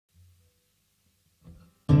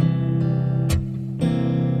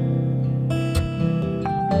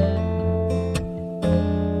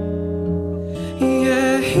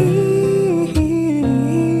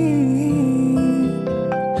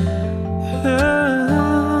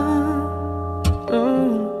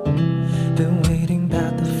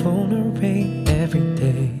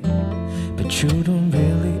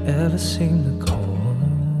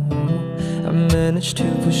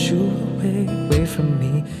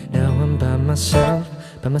Now I'm by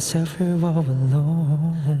myself here all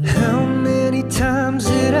alone. How many times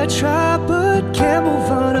did I try but can't move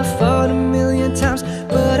on? I fought a million times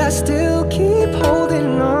but I still keep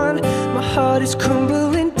holding on. My heart is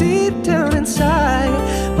crumbling deep down inside,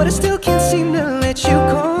 but I still can't seem to let you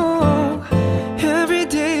go. Every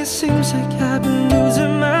day it seems like I've been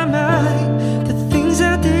losing my mind. The things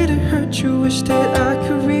I did to hurt you, wish that I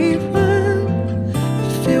could rewind. I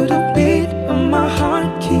feel the beat of my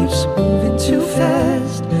heart keeps moving too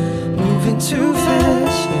fast, moving too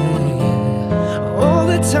fast, yeah. All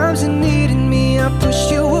the times you needed me, I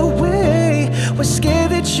pushed you away. Was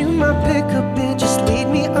scared that you might pick up and just lead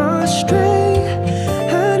me astray.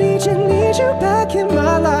 I need you back in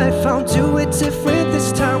my life. I'll do it different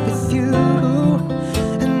this time with you.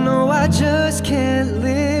 And no, I just can't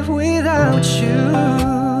live without you.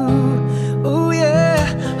 Oh yeah,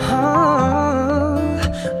 oh,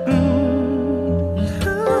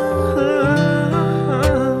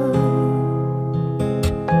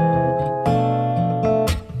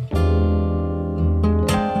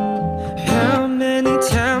 How many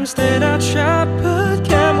times did I try but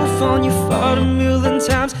can't move on? You fought a million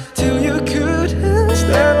times till you couldn't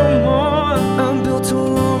stand no more. I'm built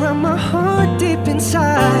all around my heart deep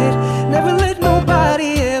inside. Never let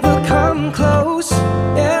nobody ever come close.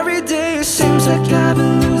 Every day it seems like I've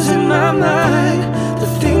been losing my mind. The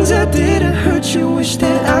things I did to hurt you, wish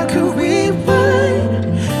that I could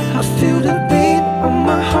rewind. I feel the beat of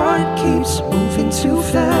my heart keeps moving too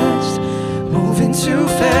fast, moving too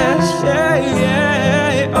fast, yeah,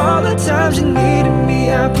 yeah. All the times you needed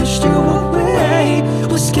me, I pushed you away.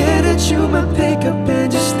 Was scared that you might pick up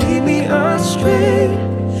and just lead me astray.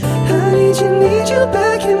 I need you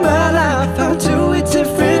back in my life. I'll do it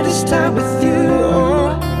different this time with you.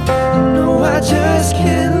 Oh, no, I just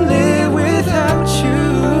can't live without you.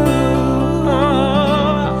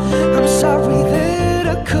 Oh, I'm sorry that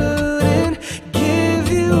I couldn't give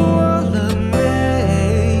you all of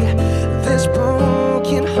me. This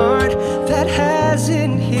broken heart that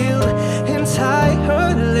hasn't healed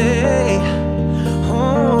entirely.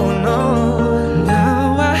 Oh no,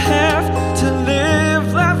 now I have to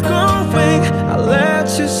live life going. I let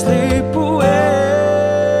you sleep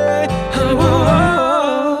away.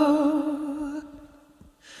 Oh,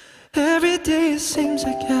 every day it seems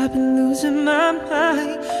like I've been losing my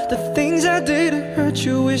mind. The things I did to hurt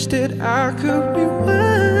you, wish that I could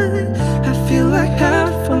rewind. I feel like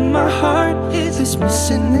half of my heart is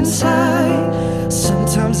missing inside.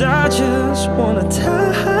 Sometimes I just wanna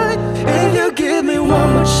die. If you give me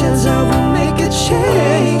one more chance, I will make a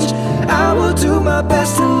change. I will do my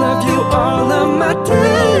best to love you all of my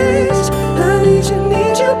days. I need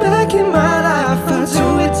you back in my